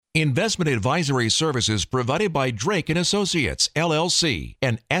Investment advisory services provided by Drake and Associates, LLC,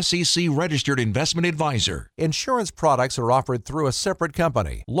 an SEC-registered investment advisor. Insurance products are offered through a separate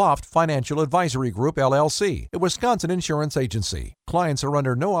company, Loft Financial Advisory Group, LLC, a Wisconsin insurance agency. Clients are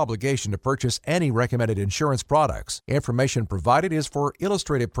under no obligation to purchase any recommended insurance products. Information provided is for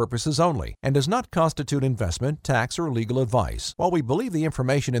illustrative purposes only and does not constitute investment, tax, or legal advice. While we believe the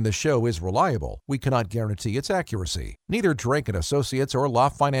information in the show is reliable, we cannot guarantee its accuracy. Neither Drake and Associates or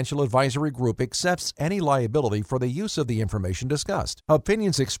Loft Financial Advisory Group accepts any liability for the use of the information discussed.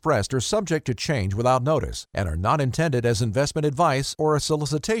 Opinions expressed are subject to change without notice and are not intended as investment advice or a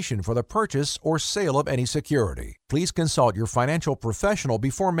solicitation for the purchase or sale of any security. Please consult your financial professional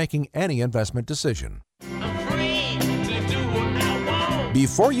before making any investment decision.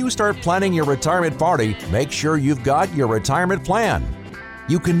 Before you start planning your retirement party, make sure you've got your retirement plan.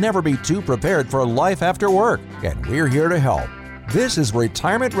 You can never be too prepared for life after work, and we're here to help. This is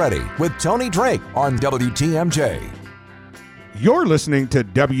Retirement Ready with Tony Drake on WTMJ. You're listening to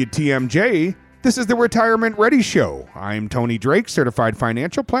WTMJ. This is the Retirement Ready Show. I'm Tony Drake, certified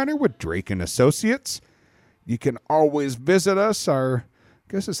financial planner with Drake and Associates. You can always visit us. I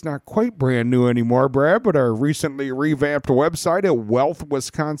guess it's not quite brand new anymore, Brad, but our recently revamped website at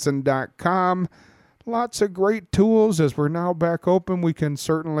wealthwisconsin.com. Lots of great tools. As we're now back open, we can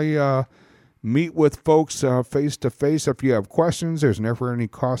certainly meet with folks face-to-face. If you have questions, there's never any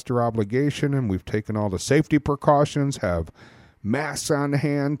cost or obligation, and we've taken all the safety precautions, have masks on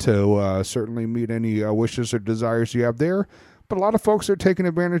hand to certainly meet any wishes or desires you have there. But a lot of folks are taking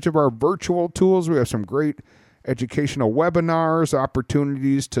advantage of our virtual tools. We have some great educational webinars,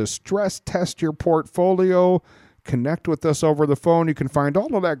 opportunities to stress test your portfolio, connect with us over the phone. You can find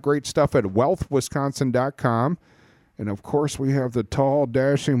all of that great stuff at wealthwisconsin.com. And, of course, we have the tall,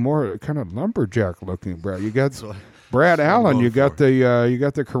 dashing, more kind of lumberjack-looking Brad. You got Brad Allen. You got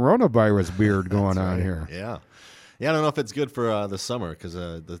the coronavirus beard going on here. Yeah. Yeah, I don't know if it's good for the summer because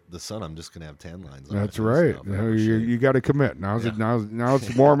the sun, I'm just going to have tan lines on. That's right. You got to commit. Now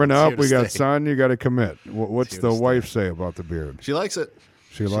it's warming up. We got sun. You got to commit. What's the wife say about the beard? She likes it.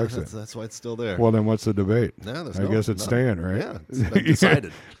 She likes it. That's why it's still there. Well, then what's the debate? No, I guess it's staying, right? Yeah, it's been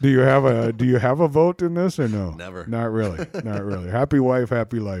decided. Do you have a vote in this or no? Never. Not really. Not really. Happy wife,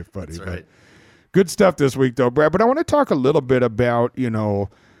 happy life, buddy. That's right. Good stuff this week, though, Brad. But I want to talk a little bit about,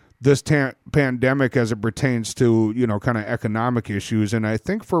 this pandemic as it pertains to, kind of economic issues. And I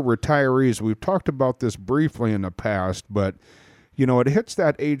think for retirees, we've talked about this briefly in the past, but, it hits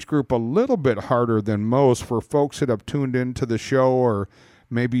that age group a little bit harder than most for folks that have tuned into the show, or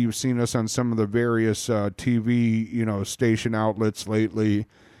maybe you've seen us on some of the various TV, station outlets lately.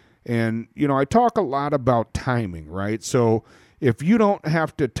 And, I talk a lot about timing, right? So if you don't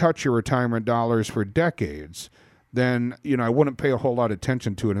have to touch your retirement dollars for decades, then, I wouldn't pay a whole lot of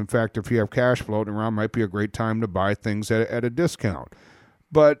attention to it. In fact, if you have cash floating around, it might be a great time to buy things at a discount.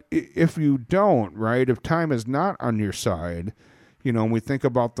 But if you don't, right, if time is not on your side, and we think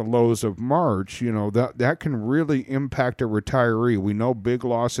about the lows of March, that can really impact a retiree. We know big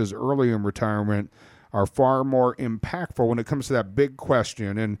losses early in retirement are far more impactful when it comes to that big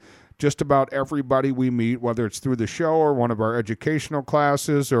question. And just about everybody we meet, whether it's through the show or one of our educational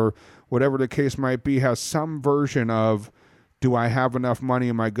classes or whatever the case might be, has some version of, do I have enough money?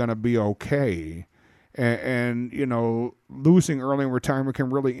 Am I going to be okay? And losing early in retirement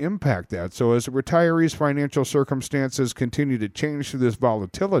can really impact that. So as retirees' financial circumstances continue to change through this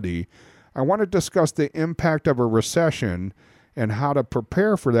volatility, I want to discuss the impact of a recession and how to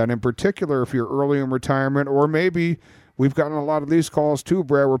prepare for that. In particular, if you're early in retirement, or maybe we've gotten a lot of these calls too,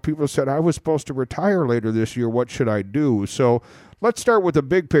 Brad, where people said, I was supposed to retire later this year. What should I do? So let's start with the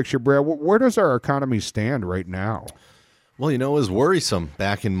big picture, Brad. Where does our economy stand right now? Well, it was worrisome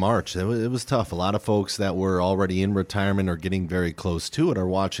back in March. It was tough. A lot of folks that were already in retirement or getting very close to it are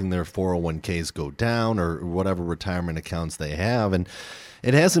watching their 401ks go down or whatever retirement accounts they have. And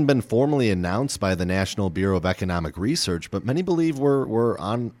it hasn't been formally announced by the National Bureau of Economic Research, but many believe we're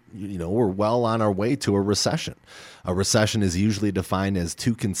well on our way to a recession. A recession is usually defined as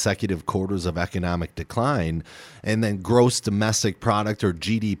 2 consecutive quarters of economic decline, and then gross domestic product, or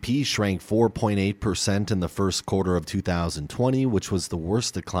GDP, shrank 4.8% in the first quarter of 2020, which was the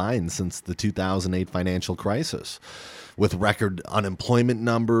worst decline since the 2008 financial crisis. with record unemployment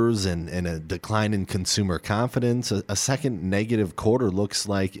numbers and a decline in consumer confidence, a second negative quarter looks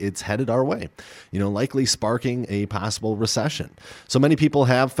like it's headed our way, likely sparking a possible recession. So many people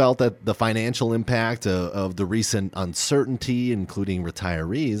have felt that the financial impact of the recent uncertainty, including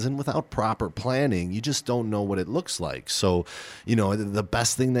retirees, and without proper planning, you just don't know what it looks like. So, the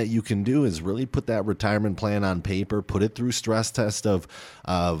best thing that you can do is really put that retirement plan on paper, put it through stress test of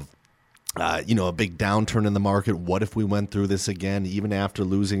a big downturn in the market. What if we went through this again, even after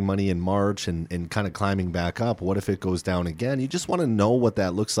losing money in March and kind of climbing back up? What if it goes down again? You just want to know what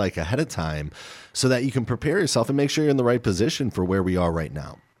that looks like ahead of time so that you can prepare yourself and make sure you're in the right position for where we are right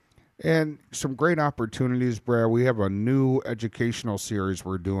now. And some great opportunities, Brad. We have a new educational series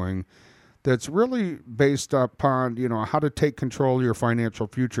we're doing that's really based upon, how to take control of your financial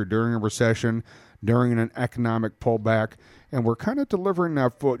future during a recession, during an economic pullback. And we're kind of delivering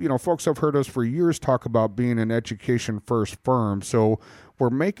that. Folks have heard us for years talk about being an education-first firm. So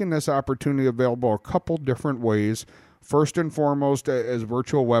we're making this opportunity available a couple different ways. First and foremost, as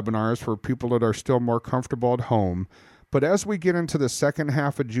virtual webinars for people that are still more comfortable at home. But as we get into the second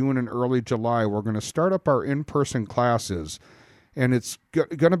half of June and early July, we're going to start up our in-person classes. And it's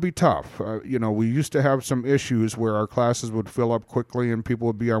going to be tough. We used to have some issues where our classes would fill up quickly and people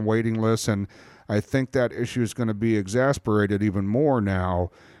would be on waiting lists. And I think that issue is going to be exacerbated even more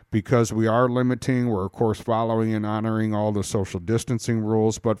now because we are limiting. We're, of course, following and honoring all the social distancing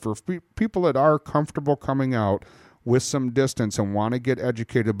rules. But for people that are comfortable coming out with some distance and want to get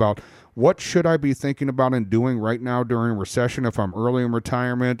educated about what should I be thinking about and doing right now during recession if I'm early in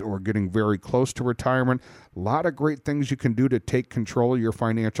retirement or getting very close to retirement, a lot of great things you can do to take control of your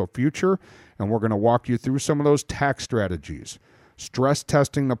financial future. And we're going to walk you through some of those tax strategies. Stress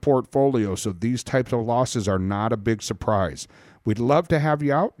testing the portfolio so these types of losses are not a big surprise. We'd love to have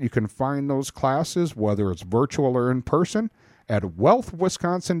you out. You can find those classes, whether it's virtual or in person, at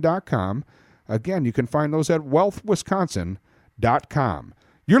wealthwisconsin.com. Again, you can find those at wealthwisconsin.com.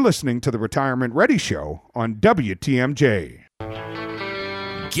 You're listening to the Retirement Ready Show on WTMJ.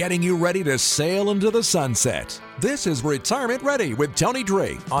 Getting you ready to sail into the sunset. This is Retirement Ready with Tony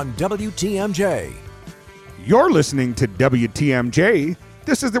Drake on WTMJ. You're listening to WTMJ.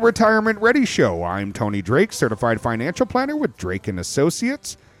 This is the Retirement Ready Show. I'm Tony Drake, certified financial planner with Drake &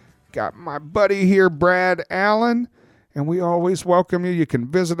 Associates. Got my buddy here, Brad Allen, and we always welcome you. You can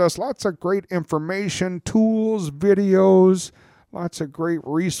visit us. Lots of great information, tools, videos, lots of great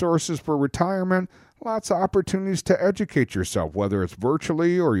resources for retirement, lots of opportunities to educate yourself, whether it's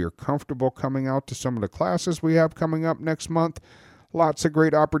virtually or you're comfortable coming out to some of the classes we have coming up next month. Lots of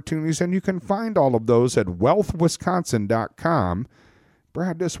great opportunities, and you can find all of those at wealthwisconsin.com.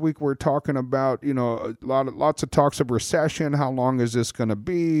 Brad, this week we're talking about, lots of talks of recession. How long is this going to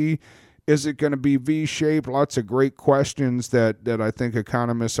be? Is it going to be V-shaped? Lots of great questions that I think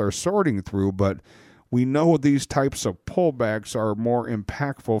economists are sorting through, but we know these types of pullbacks are more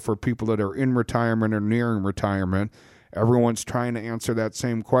impactful for people that are in retirement or nearing retirement. Everyone's trying to answer that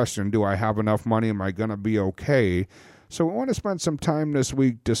same question. Do I have enough money? Am I going to be okay? So we want to spend some time this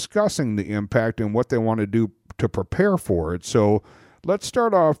week discussing the impact and what they want to do to prepare for it. So let's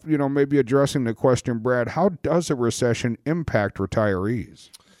start off, maybe addressing the question, Brad, how does a recession impact retirees?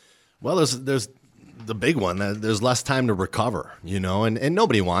 Well, there's the big one. There's less time to recover, and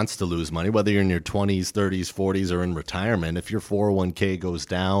nobody wants to lose money, whether you're in your 20s, 30s, 40s, or in retirement. If your 401k goes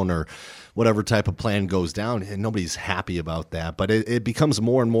down or whatever type of plan goes down, and nobody's happy about that. But it becomes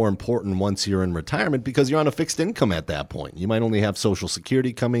more and more important once you're in retirement because you're on a fixed income at that point. You might only have Social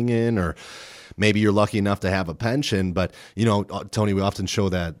Security coming in, or maybe you're lucky enough to have a pension. But, Tony, we often show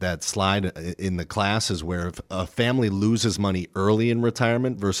that slide in the classes where if a family loses money early in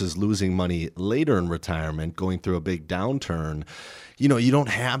retirement versus losing money later in retirement, going through a big downturn, you don't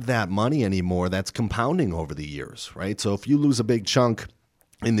have that money anymore that's compounding over the years, right? So if you lose a big chunk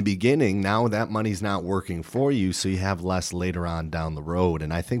in the beginning, now that money's not working for you, so you have less later on down the road.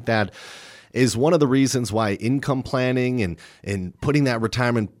 And I think that is one of the reasons why income planning and putting that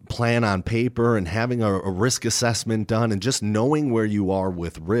retirement plan on paper and having a risk assessment done and just knowing where you are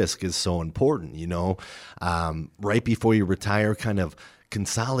with risk is so important. Right before you retire, kind of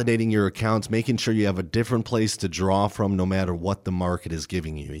consolidating your accounts, making sure you have a different place to draw from no matter what the market is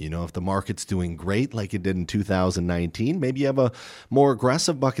giving you. If the market's doing great like it did in 2019, maybe you have a more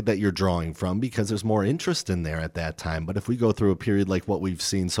aggressive bucket that you're drawing from because there's more interest in there at that time. But if we go through a period like what we've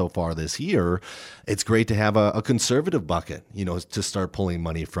seen so far this year, it's great to have a conservative bucket, to start pulling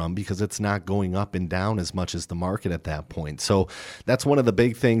money from because it's not going up and down as much as the market at that point. So that's one of the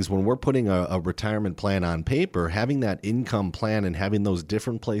big things when we're putting a retirement plan on paper, having that income plan and having those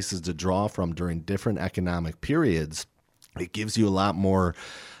different places to draw from during different economic periods it gives you a lot more,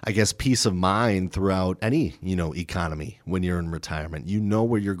 I guess, peace of mind throughout any, economy when you're in retirement. You know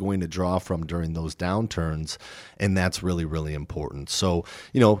where you're going to draw from during those downturns, and that's really, really important. So,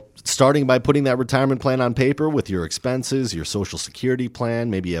 starting by putting that retirement plan on paper with your expenses, your Social Security plan,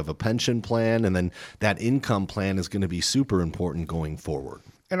 maybe you have a pension plan, and then that income plan is going to be super important going forward.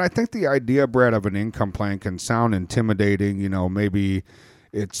 And I think the idea, Brad, of an income plan can sound intimidating. Maybe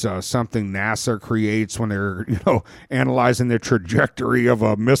it's something NASA creates when they're, analyzing the trajectory of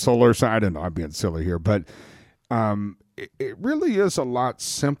a missile or something. I don't know, I'm being silly here, but it really is a lot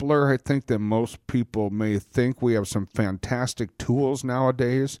simpler, I think, than most people may think. We have some fantastic tools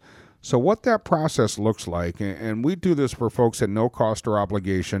nowadays. So what that process looks like, and we do this for folks at no cost or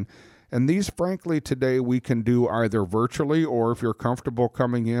obligation, and these, frankly, today we can do either virtually or if you're comfortable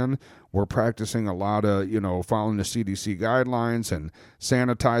coming in. We're practicing a lot of, following the CDC guidelines and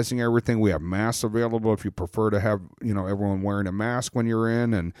sanitizing everything. We have masks available if you prefer to have, everyone wearing a mask when you're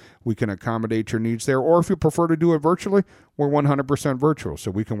in, and we can accommodate your needs there. Or if you prefer to do it virtually, we're 100% virtual.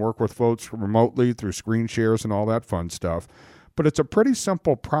 So we can work with folks remotely through screen shares and all that fun stuff. But it's a pretty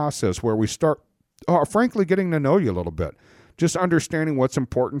simple process where we start, frankly, getting to know you a little bit. Just understanding what's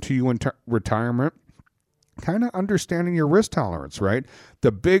important to you in retirement, kind of understanding your risk tolerance, right?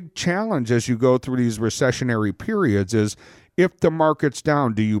 The big challenge as you go through these recessionary periods is if the market's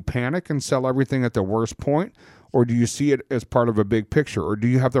down, do you panic and sell everything at the worst point? Or do you see it as part of a big picture? Or do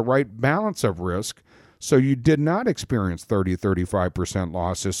you have the right balance of risk so you did not experience 30, 35%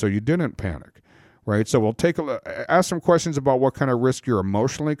 losses so you didn't panic? Right, so we'll ask some questions about what kind of risk you're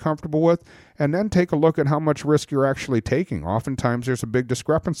emotionally comfortable with, and then take a look at how much risk you're actually taking. Oftentimes, there's a big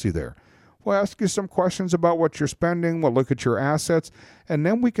discrepancy there. We'll ask you some questions about what you're spending. We'll look at your assets, and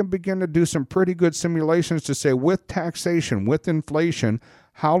then we can begin to do some pretty good simulations to say, with taxation, with inflation,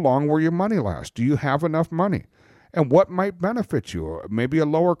 how long will your money last? Do you have enough money? And what might benefit you? Maybe a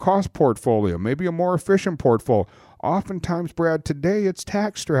lower cost portfolio, maybe a more efficient portfolio. Oftentimes, Brad, today it's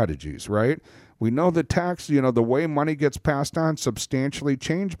tax strategies, right? We know the tax, the way money gets passed on substantially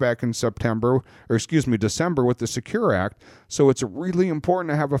changed back in December with the Secure Act. So it's really important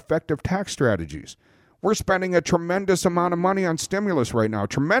to have effective tax strategies. We're spending a tremendous amount of money on stimulus right now,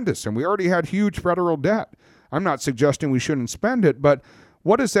 tremendous, and we already had huge federal debt. I'm not suggesting we shouldn't spend it, but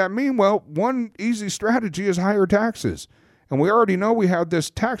what does that mean? Well, one easy strategy is higher taxes. And we already know we have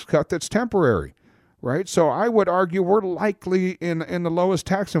this tax cut that's temporary. Right? So I would argue we're likely in the lowest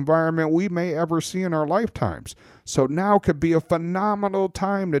tax environment we may ever see in our lifetimes. So now could be a phenomenal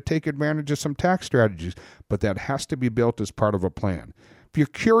time to take advantage of some tax strategies, but that has to be built as part of a plan. If you're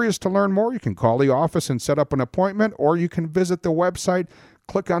curious to learn more, you can call the office and set up an appointment, or you can visit the website,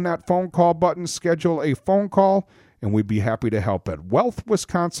 click on that phone call button, schedule a phone call, and we'd be happy to help at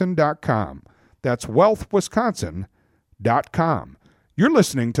wealthwisconsin.com. That's wealthwisconsin.com. You're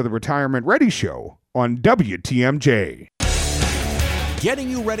listening to the Retirement Ready Show on WTMJ. Getting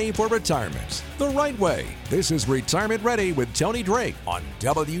you ready for retirement the right way. This is Retirement Ready with Tony Drake on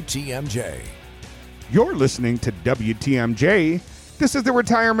WTMJ. You're listening to WTMJ. This is the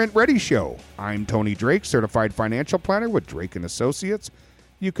Retirement Ready Show. I'm Tony Drake, certified financial planner with Drake & Associates.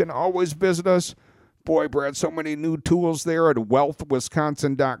 You can always visit us. Boy, Brad, so many new tools there at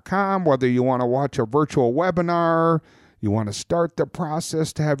wealthwisconsin.com, whether you want to watch a virtual webinar, you want to start the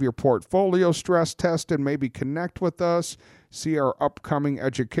process to have your portfolio stress tested, maybe connect with us, see our upcoming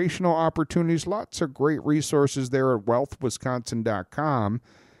educational opportunities. Lots of great resources there at wealthwisconsin.com.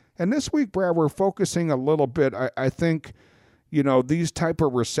 And this week, Brad, we're focusing a little bit, I think, these type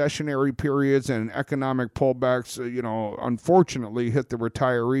of recessionary periods and economic pullbacks, unfortunately hit the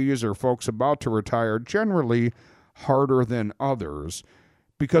retirees or folks about to retire generally harder than others,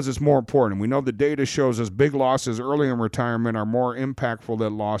 because it's more important. We know the data shows us big losses early in retirement are more impactful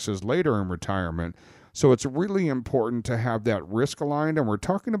than losses later in retirement. So it's really important to have that risk aligned. And we're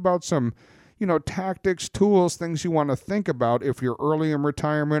talking about some, tactics, tools, things you want to think about if you're early in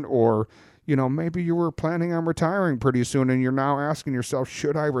retirement, or, maybe you were planning on retiring pretty soon and you're now asking yourself,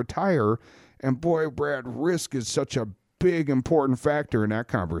 should I retire? And boy, Brad, risk is such a big, important factor in that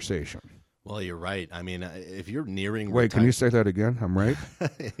conversation. Well, you're right. I mean, if you're nearing Wait, can you say that again? I'm right?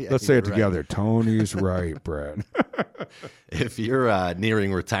 Yeah, Let's say it right. together. Tony's right, Brad. If you're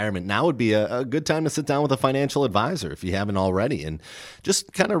nearing retirement, now would be a good time to sit down with a financial advisor if you haven't already, and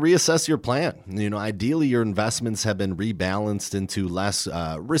just kind of reassess your plan. Ideally, your investments have been rebalanced into less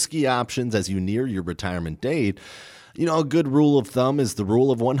risky options as you near your retirement date. A good rule of thumb is the rule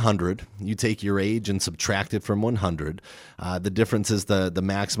of 100. You take your age and subtract it from 100. The difference is the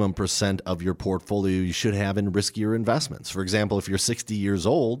maximum percent of your portfolio you should have in riskier investments. For example, if you're 60 years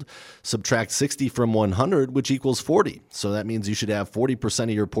old, subtract 60 from 100, which equals 40. So that means you should have 40%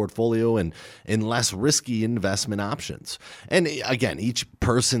 of your portfolio in less risky investment options. And again, each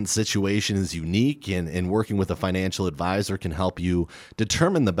person's situation is unique, and working with a financial advisor can help you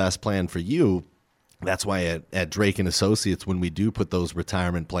determine the best plan for you. That's why at Drake and Associates, when we do put those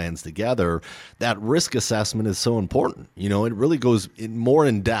retirement plans together, that risk assessment is so important. It really goes more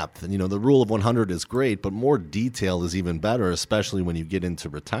in depth. And, the rule of 100 is great, but more detail is even better, especially when you get into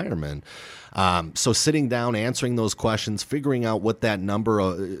retirement. So sitting down, answering those questions, figuring out what that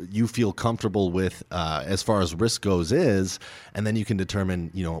number you feel comfortable with as far as risk goes is, and then you can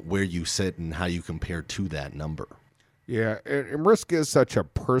determine, where you sit and how you compare to that number. Yeah, and risk is such a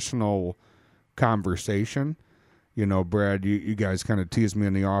personal conversation. Brad, you guys kind of tease me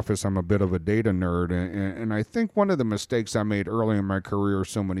in the office. I'm a bit of a data nerd, and I think one of the mistakes I made early in my career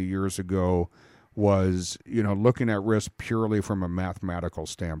so many years ago was, looking at risk purely from a mathematical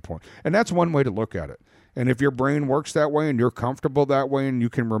standpoint. And that's one way to look at it. And if your brain works that way and you're comfortable that way and you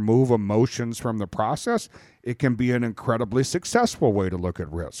can remove emotions from the process, it can be an incredibly successful way to look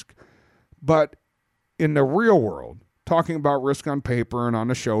at risk. But in the real world, talking about risk on paper and on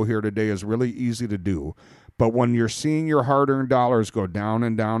the show here today is really easy to do. But when you're seeing your hard-earned dollars go down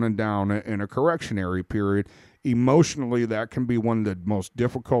and down and down in a correctionary period, emotionally, that can be one of the most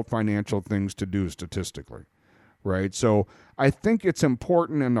difficult financial things to do statistically, right? So I think it's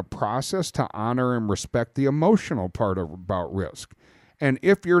important in the process to honor and respect the emotional part about risk. And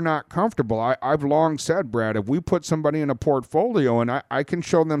if you're not comfortable, I've long said, Brad, if we put somebody in a portfolio and I can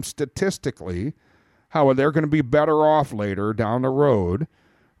show them statistically how they're going to be better off later down the road,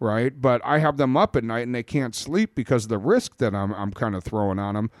 right? But I have them up at night and they can't sleep because of the risk that I'm kind of throwing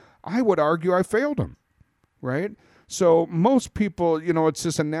on them. I would argue I failed them, right? So most people, it's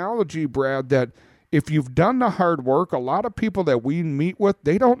this analogy, Brad, that if you've done the hard work, a lot of people that we meet with,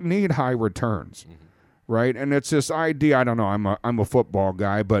 they don't need high returns, right? And it's this idea, I don't know, I'm a football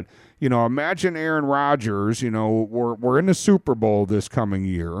guy, but, imagine Aaron Rodgers, we're in the Super Bowl this coming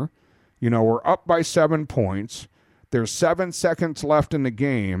year. We're up by 7 points. There's 7 seconds left in the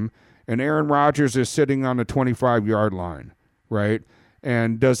game, and Aaron Rodgers is sitting on the 25-yard line, right?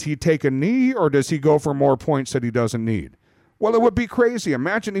 And does he take a knee or does he go for more points that he doesn't need? Well, it would be crazy.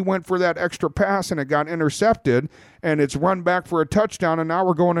 Imagine he went for that extra pass and it got intercepted and it's run back for a touchdown and now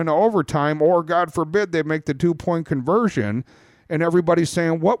we're going into overtime, or God forbid they make the 2-point conversion and everybody's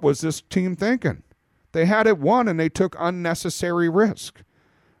saying, what was this team thinking? They had it won and they took unnecessary risk.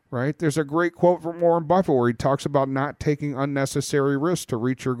 Right? There's a great quote from Warren Buffett where he talks about not taking unnecessary risks to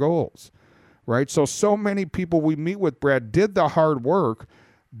reach your goals, right? So many people we meet with, Brad, did the hard work.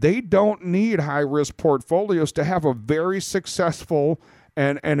 They don't need high-risk portfolios to have a very successful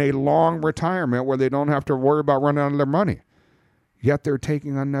and a long retirement where they don't have to worry about running out of their money. Yet they're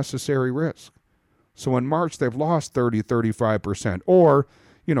taking unnecessary risk. So in March, they've lost 30, 35%. Or,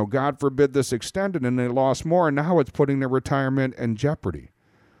 God forbid this extended and they lost more, and now it's putting their retirement in jeopardy.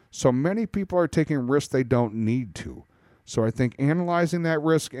 So many people are taking risks they don't need to. So I think analyzing that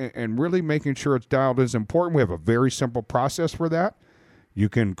risk and really making sure it's dialed is important. We have a very simple process for that. You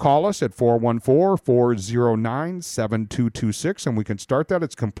can call us at 414-409-7226, and we can start that.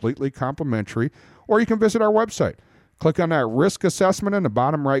 It's completely complimentary. Or you can visit our website. Click on that risk assessment in the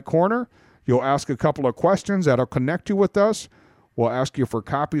bottom right corner. You'll ask a couple of questions that'll connect you with us. We'll ask you for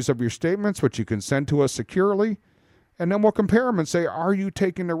copies of your statements, which you can send to us securely. And then we'll compare them and say, are you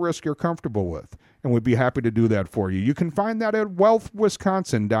taking the risk you're comfortable with? And we'd be happy to do that for you. You can find that at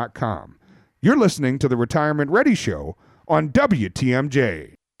wealthwisconsin.com. You're listening to the Retirement Ready Show on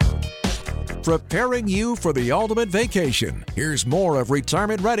WTMJ. Preparing you for the ultimate vacation. Here's more of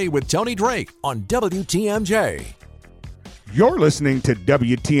Retirement Ready with Tony Drake on WTMJ. You're listening to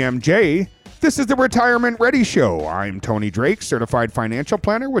WTMJ. This is the Retirement Ready Show. I'm Tony Drake, certified financial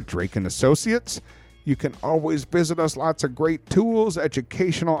planner with Drake and Associates. You can always visit us. Lots of great tools,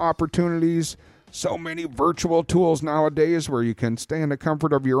 educational opportunities, so many virtual tools nowadays where you can stay in the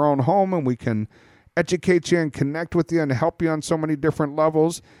comfort of your own home and we can educate you and connect with you and help you on so many different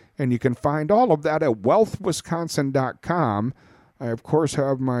levels. And you can find all of that at wealthwisconsin.com. I, of course,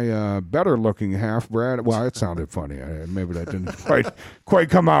 have my better-looking half, Brad. Well, it sounded funny. Maybe that didn't quite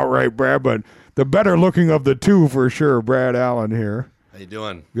come out right, Brad, but the better-looking of the two for sure, Brad Allen here. How you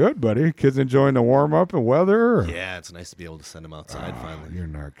doing? Good, buddy. Kids enjoying the warm-up and weather? Yeah, it's nice to be able to send them outside finally. You're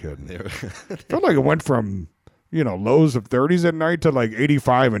not kidding. I felt like it went from lows of 30s at night to like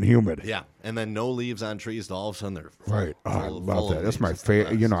 85 and humid. Yeah, and then no leaves on trees. To all of a sudden they're full, right. Oh, I love that. That's my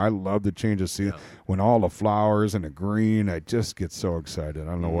favorite. favorite. I love the change of season when all the flowers and the green. I just get so excited.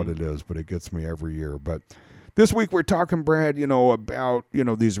 I don't know what it is, but it gets me every year. But this week we're talking, Brad, about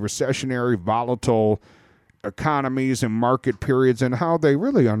these recessionary, volatile economies and market periods and how they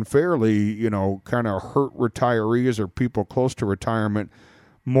really unfairly, kind of hurt retirees or people close to retirement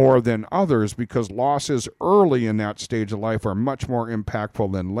more than others, because losses early in that stage of life are much more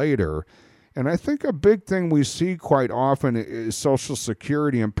impactful than later. And I think a big thing we see quite often is Social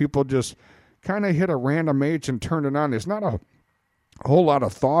Security, and people just kind of hit a random age and turn it on. There's not a whole lot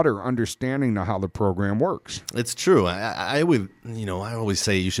of thought or understanding to how the program works. It's true. I would, I always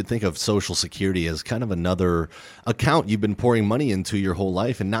say you should think of Social Security as kind of another account you've been pouring money into your whole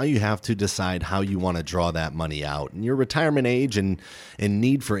life, and now you have to decide how you want to draw that money out. And your retirement age and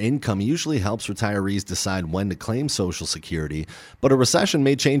need for income usually helps retirees decide when to claim Social Security, but a recession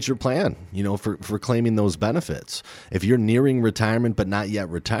may change your plan, for claiming those benefits. If you're nearing retirement but not yet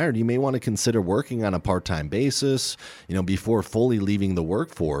retired, you may want to consider working on a part-time basis, before fully leaving the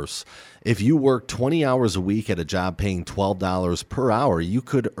workforce. If you work 20 hours a week at a job paying $12 per hour, you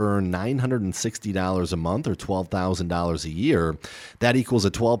could earn $960 a month or $12,000 a year. That equals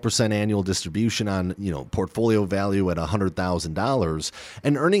a 12% annual distribution on, portfolio value at $100,000.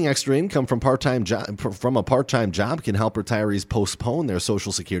 And earning extra income from a part-time job can help retirees postpone their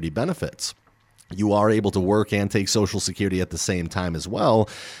Social Security benefits. You are able to work and take Social Security at the same time as well,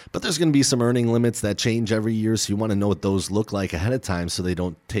 but there's going to be some earning limits that change every year, so you want to know what those look like ahead of time so they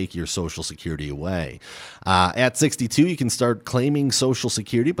don't take your Social Security away. At 62, you can start claiming Social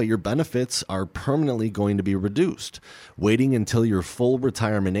Security, but your benefits are permanently going to be reduced. Waiting until your full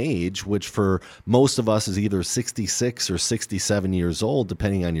retirement age, which for most of us is either 66 or 67 years old,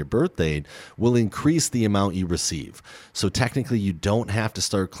 depending on your birth date, will increase the amount you receive. So technically, you don't have to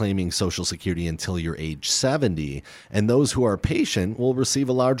start claiming Social Security until you're age 70, and those who are patient will receive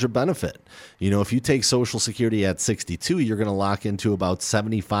a larger benefit. If you take Social Security at 62, you're going to lock into about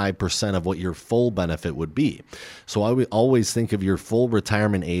 75% of what your full benefit would be. So I would always think of your full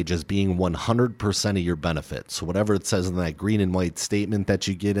retirement age as being 100% of your benefit. So whatever it says in that green and white statement that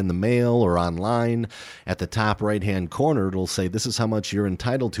you get in the mail or online, at the top right-hand corner, it'll say this is how much you're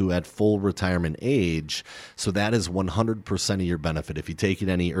entitled to at full retirement age. So that is 100% of your benefit. If you take it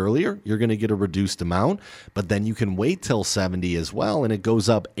any earlier, you're going to get a reduced amount, but then you can wait till 70 as well, and it goes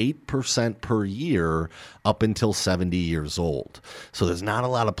up 8% per year up until 70 years old. So there's not a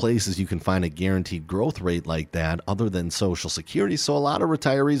lot of places you can find a guaranteed growth rate like that other than Social Security, so a lot of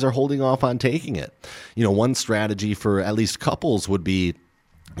retirees are holding off on taking it. One strategy for at least couples would be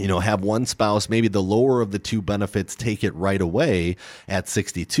have one spouse, maybe the lower of the two benefits, take it right away at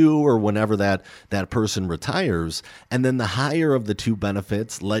 62 or whenever that person retires, and then the higher of the two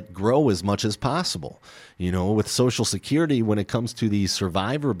benefits let grow as much as possible. With Social Security, when it comes to the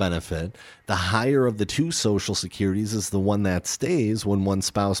survivor benefit, the higher of the two Social Securities is the one that stays when one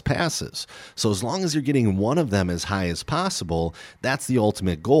spouse passes. So as long as you're getting one of them as high as possible, that's the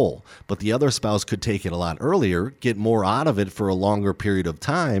ultimate goal. But the other spouse could take it a lot earlier, get more out of it for a longer period of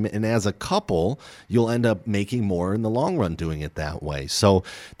time, and as a couple, you'll end up making more in the long run doing it that way. So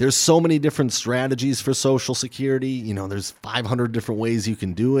there's so many different strategies for Social Security. There's 500 different ways you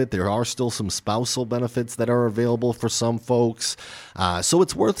can do it. There are still some spousal benefits that are available for some folks. So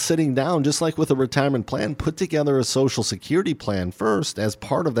it's worth sitting down, just like with a retirement plan, put together a Social Security plan first as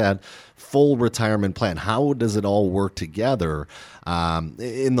part of that full retirement plan. How does it all work together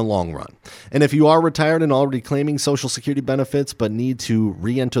in the long run? And if you are retired and already claiming Social Security benefits but need to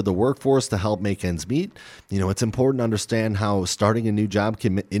re-enter the workforce to help make ends meet, it's important to understand how starting a new job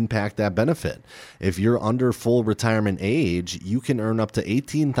can impact that benefit. If you're under full retirement age, you can earn up to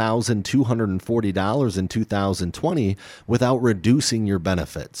 $18,240 in 2020 without reducing your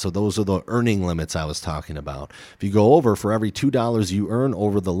benefit. So those are the earning limits I was talking about. If you go over, for every $2 you earn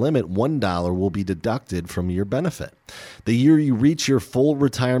over the limit, $1 will be deducted from your benefit. The year you reach your full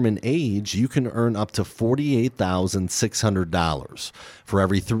retirement age, you can earn up to $48,600. For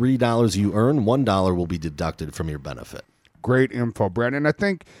every $3 you earn, $1 will be deducted from your benefit. Great info, Brad. And I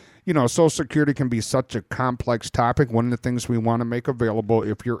think, Social Security can be such a complex topic. One of the things we want to make available,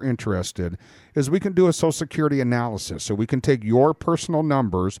 if you're interested, is we can do a Social Security analysis. So we can take your personal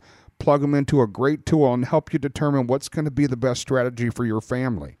numbers, plug them into a great tool, and help you determine what's going to be the best strategy for your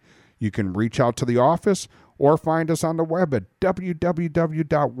family. You can reach out to the office or find us on the web at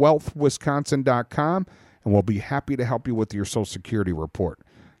www.wealthwisconsin.com, and we'll be happy to help you with your Social Security report.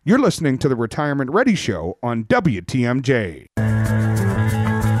 You're listening to the Retirement Ready Show on WTMJ.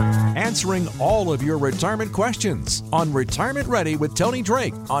 answering all of your retirement questions on Retirement Ready with Tony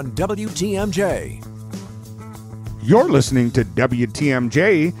Drake on WTMJ. You're listening to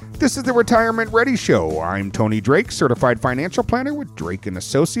WTMJ. This is the Retirement Ready Show. I'm Tony Drake, certified financial planner with Drake &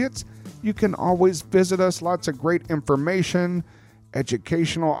 Associates. You can always visit us. Lots of great information,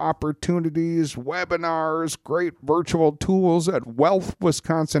 educational opportunities, webinars, great virtual tools at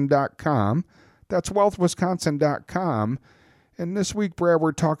wealthwisconsin.com. That's wealthwisconsin.com. And this week, Brad,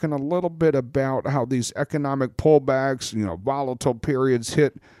 we're talking a little bit about how these economic pullbacks, volatile periods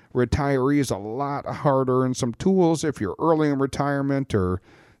hit retirees a lot harder, and some tools if you're early in retirement or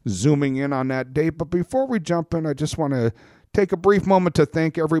zooming in on that date. But before we jump in, I just want to take a brief moment to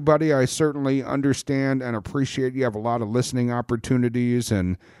thank everybody. I certainly understand and appreciate you have a lot of listening opportunities,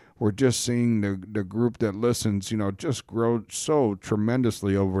 and we're just seeing the group that listens, just grow so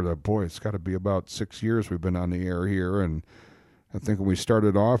tremendously over it's got to be about 6 years we've been on the air here. And I think when we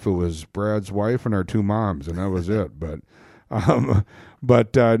started off, it was Brad's wife and our two moms, and that was it. But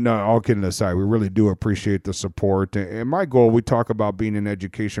no, all kidding aside, we really do appreciate the support. And my goal, we talk about being an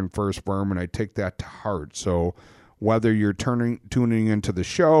education first firm, and I take that to heart. So whether you're tuning into the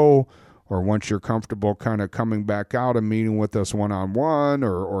show, or once you're comfortable kind of coming back out and meeting with us one-on-one,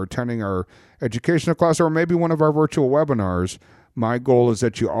 or attending our educational class, or maybe one of our virtual webinars, my goal is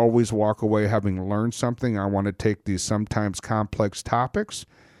that you always walk away having learned something. I want to take these sometimes complex topics,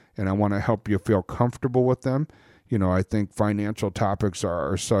 and I want to help you feel comfortable with them. I think financial topics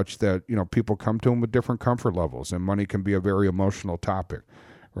are such that, people come to them with different comfort levels, and money can be a very emotional topic,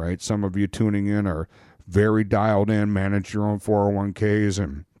 right? Some of you tuning in are very dialed in, manage your own 401ks,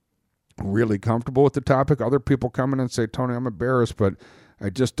 and really comfortable with the topic. Other people come in and say, Tony, I'm embarrassed, but I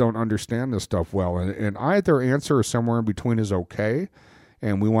just don't understand this stuff well. And either answer or somewhere in between is okay.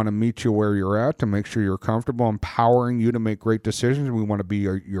 And we want to meet you where you're at to make sure you're comfortable, empowering you to make great decisions. We want to be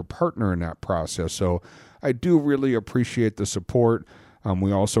your partner in that process. So I do really appreciate the support.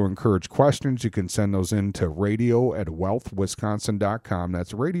 We also encourage questions. You can send those in to radio@wealthwisconsin.com.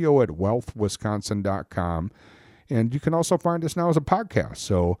 That's radio@wealthwisconsin.com. And you can also find us now as a podcast.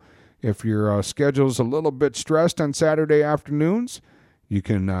 So if your schedule's a little bit stressed on Saturday afternoons, you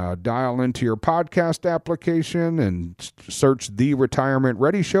can dial into your podcast application and search The Retirement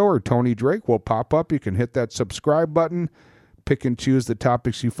Ready Show, or Tony Drake will pop up. You can hit that subscribe button, pick and choose the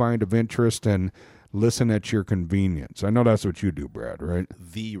topics you find of interest, and listen at your convenience. I know that's what you do, Brad, right?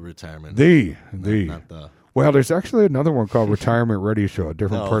 The Retirement. Not the. Well, there's actually another one called Retirement Ready Show, a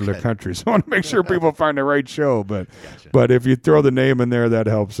different part of the country. So I want to make sure people find the right show. But if you throw the name in there, that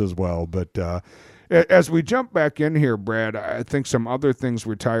helps as well. But as we jump back in here, Brad, I think some other things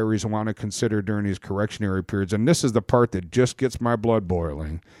retirees want to consider during these correctionary periods, and this is the part that just gets my blood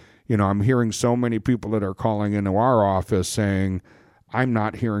boiling. I'm hearing so many people that are calling into our office saying, I'm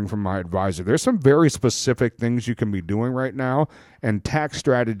not hearing from my advisor. There's some very specific things you can be doing right now, and tax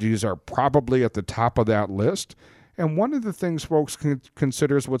strategies are probably at the top of that list. And one of the things folks can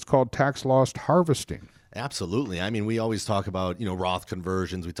consider is what's called tax loss harvesting. Absolutely. I mean, we always talk about, Roth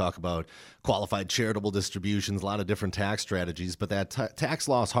conversions. We talk about qualified charitable distributions, a lot of different tax strategies. But that tax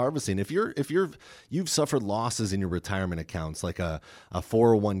loss harvesting, if you've suffered losses in your retirement accounts, like a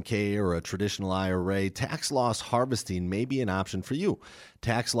 401k or a traditional IRA, tax loss harvesting may be an option for you.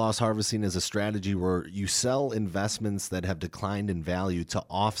 Tax loss harvesting is a strategy where you sell investments that have declined in value to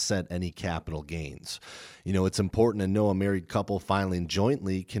offset any capital gains. It's important to know a married couple filing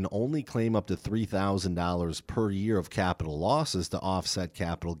jointly can only claim up to $3,000 per year of capital losses to offset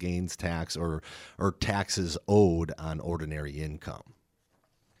capital gains tax or taxes owed on ordinary income.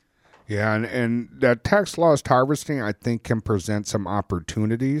 Yeah, and that tax loss harvesting, I think, can present some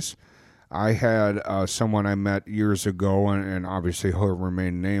opportunities. I had someone I met years ago, and obviously he'll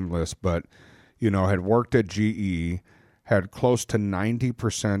remain nameless, but, had worked at GE, had close to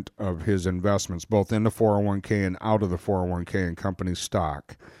 90% of his investments, both in the 401k and out of the 401k in company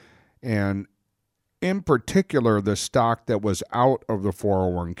stock. And in particular, the stock that was out of the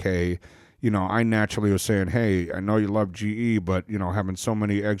 401k, I naturally was saying, hey, I know you love GE, but, having so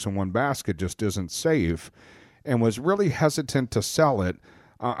many eggs in one basket just isn't safe, and was really hesitant to sell it.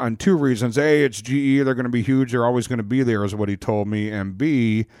 On two reasons. A, it's GE. They're going to be huge. They're always going to be there is what he told me. And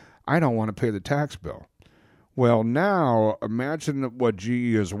B, I don't want to pay the tax bill. Well, now imagine what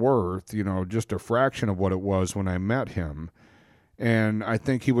GE is worth, just a fraction of what it was when I met him. And I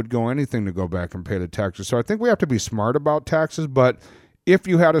think he would go anything to go back and pay the taxes. So I think we have to be smart about taxes. But if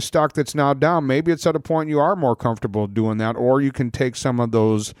you had a stock that's now down, maybe it's at a point you are more comfortable doing that, or you can take some of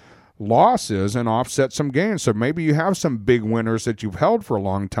those losses and offset some gains. So maybe you have some big winners that you've held for a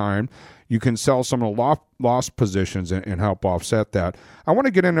long time. You can sell some of the lost positions and help offset that. I want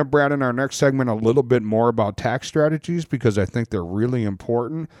to get into, Brad, in our next segment a little bit more about tax strategies because I think they're really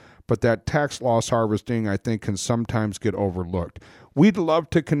important. But that tax loss harvesting, I think, can sometimes get overlooked. We'd love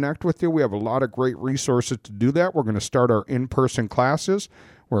to connect with you. We have a lot of great resources to do that. We're going to start our in-person classes.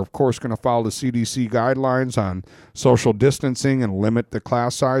 We're, of course, going to follow the CDC guidelines on social distancing and limit the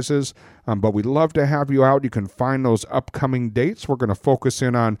class sizes. But we'd love to have you out. You can find those upcoming dates. We're going to focus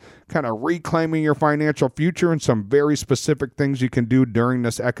in on kind of reclaiming your financial future and some very specific things you can do during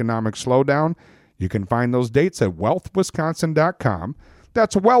this economic slowdown. You can find those dates at wealthwisconsin.com.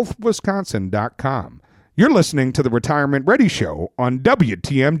 That's wealthwisconsin.com. You're listening to the Retirement Ready Show on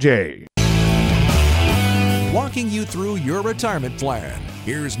WTMJ. Walking you through your retirement plan.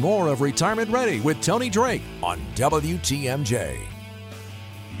 Here's more of Retirement Ready with Tony Drake on WTMJ.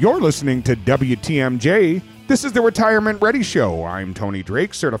 You're listening to WTMJ. This is the Retirement Ready Show. I'm Tony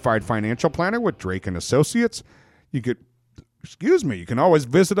Drake, certified financial planner with Drake & Associates. You can always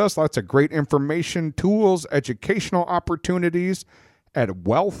visit us. Lots of great information, tools, educational opportunities at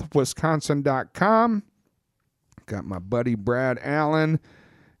wealthwisconsin.com. Got my buddy Brad Allen.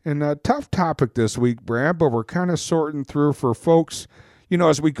 And a tough topic this week, Brad, but we're kind of sorting through for folks,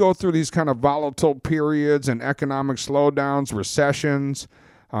 as we go through these kind of volatile periods and economic slowdowns, recessions,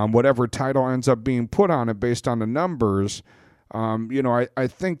 whatever title ends up being put on it based on the numbers. I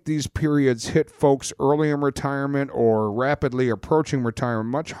think these periods hit folks early in retirement or rapidly approaching retirement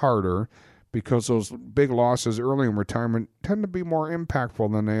much harder because those big losses early in retirement tend to be more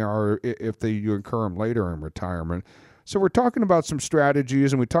impactful than they are if you incur them later in retirement. So we're talking about some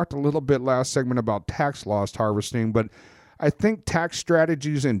strategies, and we talked a little bit last segment about tax loss harvesting, but I think tax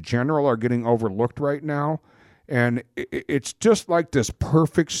strategies in general are getting overlooked right now, and it's just like this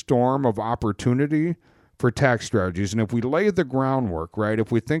perfect storm of opportunity for tax strategies. And if we lay the groundwork, right,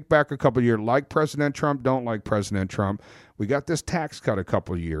 if we think back a couple of years, like President Trump, don't like President Trump, we got this tax cut a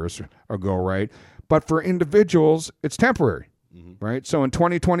couple of years ago, right? But for individuals, it's temporary, right? So in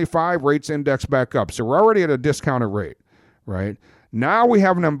 2025, rates index back up. So we're already at a discounted rate, right? Now we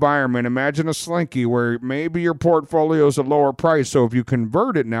have an environment, imagine a slinky, where maybe your portfolio is a lower price. So if you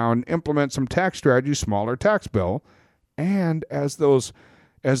convert it now and implement some tax strategies, smaller tax bill, and as those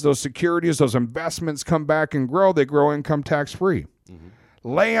securities, those investments come back and grow, they grow income tax-free.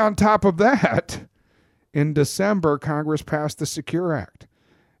 Lay on top of that, in December, Congress passed the Secure Act.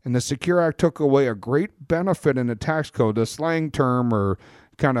 And the Secure Act took away a great benefit in the tax code. The slang term or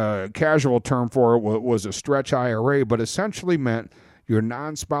kind of casual term for it was a stretch IRA, but essentially meant your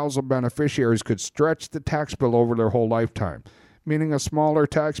non-spousal beneficiaries could stretch the tax bill over their whole lifetime, meaning a smaller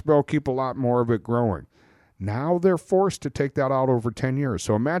tax bill, keep a lot more of it growing. Now they're forced to take that out over 10 years.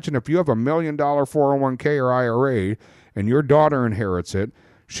 So imagine if you have $1 million 401k or IRA and your daughter inherits it,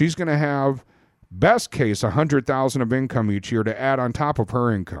 she's going to have, best case, $100,000 of income each year to add on top of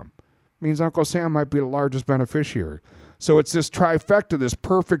her income. Means Uncle Sam might be the largest beneficiary. So it's this trifecta, this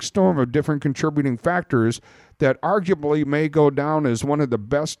perfect storm of different contributing factors that arguably may go down as one of the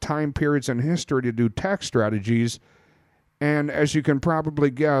best time periods in history to do tax strategies. And as you can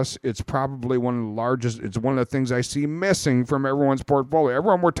probably guess, it's probably one of the largest, it's one of the things I see missing from everyone's portfolio.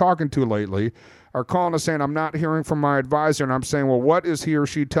 Everyone we're talking to lately are calling us saying, I'm not hearing from my advisor. And I'm saying, well, what is he or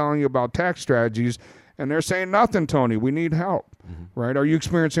she telling you about tax strategies? And they're saying, nothing, Tony. We need help. Right? Are you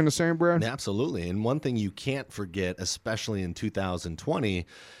experiencing the same, Brad? Absolutely. And one thing you can't forget, especially in 2020,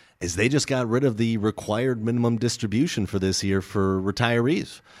 is they just got rid of the required minimum distribution for this year for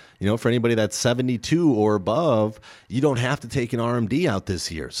retirees. For anybody that's 72 or above, you don't have to take an RMD out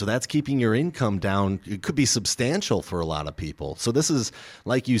this year. So that's keeping your income down. It could be substantial for a lot of people. So this is,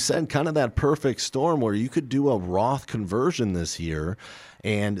 like you said, kind of that perfect storm where you could do a Roth conversion this year.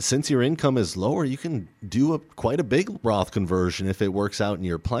 And since your income is lower, you can do quite a big Roth conversion if it works out in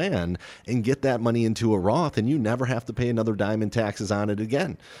your plan and get that money into a Roth, and you never have to pay another dime in taxes on it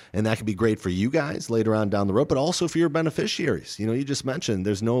again. And that can be great for you guys later on down the road, but also for your beneficiaries. You just mentioned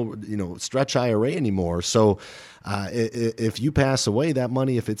there's no, stretch IRA anymore. So if you pass away, that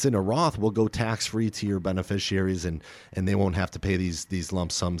money, if it's in a Roth, will go tax-free to your beneficiaries, and they won't have to pay these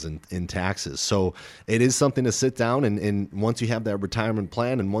lump sums in taxes. So it is something to sit down, and once you have that retirement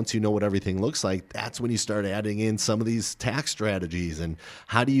plan and once you know what everything looks like, that's when you start adding in some of these tax strategies. And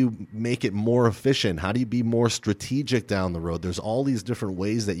how do you make it more efficient? How do you be more strategic down the road? There's all these different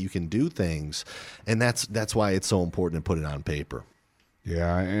ways that you can do things, and that's why it's so important to put it on paper.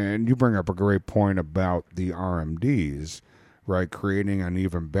 Yeah, and you bring up a great point about the RMDs, right, creating an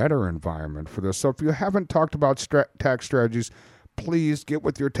even better environment for this. So if you haven't talked about tax strategies, please get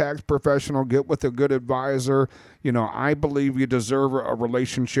with your tax professional, get with a good advisor. I believe you deserve a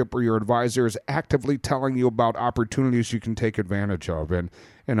relationship where your advisor is actively telling you about opportunities you can take advantage of. And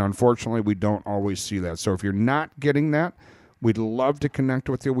unfortunately, we don't always see that. So if you're not getting that, we'd love to connect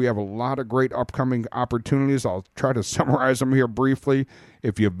with you. We have a lot of great upcoming opportunities. I'll try to summarize them here briefly.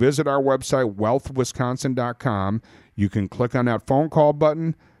 If you visit our website, wealthwisconsin.com, you can click on that phone call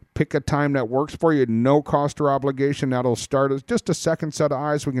button, pick a time that works for you, no cost or obligation. That'll start as just a second set of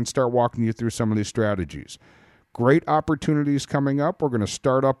eyes. We can start walking you through some of these strategies. Great opportunities coming up. We're going to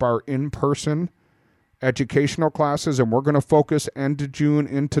start up our in-person educational classes, and we're going to focus end of June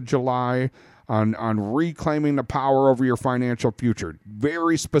into July on reclaiming the power over your financial future.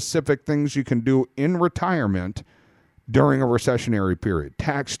 Very specific things you can do in retirement during a recessionary period.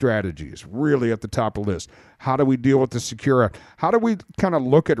 Tax strategies, really at the top of the list. How do we deal with the Secure Act? How do we kind of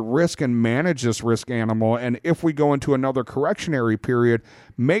look at risk and manage this risk animal? And if we go into another correctionary period,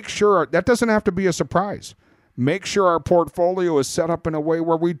 make sure that doesn't have to be a surprise. Make sure our portfolio is set up in a way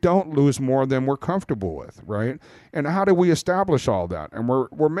where we don't lose more than we're comfortable with, right? And how do we establish all that? And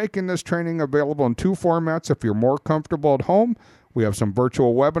we're making this training available in 2 formats. If you're more comfortable at home, we have some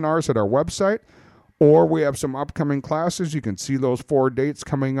virtual webinars at our website, or we have some upcoming classes. You can see those 4 dates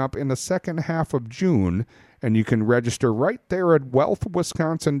coming up in the second half of June, and you can register right there at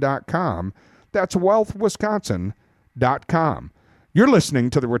wealthwisconsin.com. That's wealthwisconsin.com. You're listening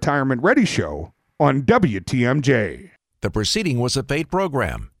to the Retirement Ready Show on WTMJ. The proceeding was a paid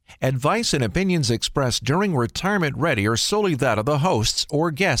program. Advice and opinions expressed during Retirement Ready are solely that of the hosts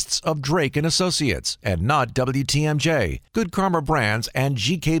or guests of Drake and Associates and not WTMJ, Good Karma Brands, and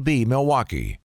GKB Milwaukee.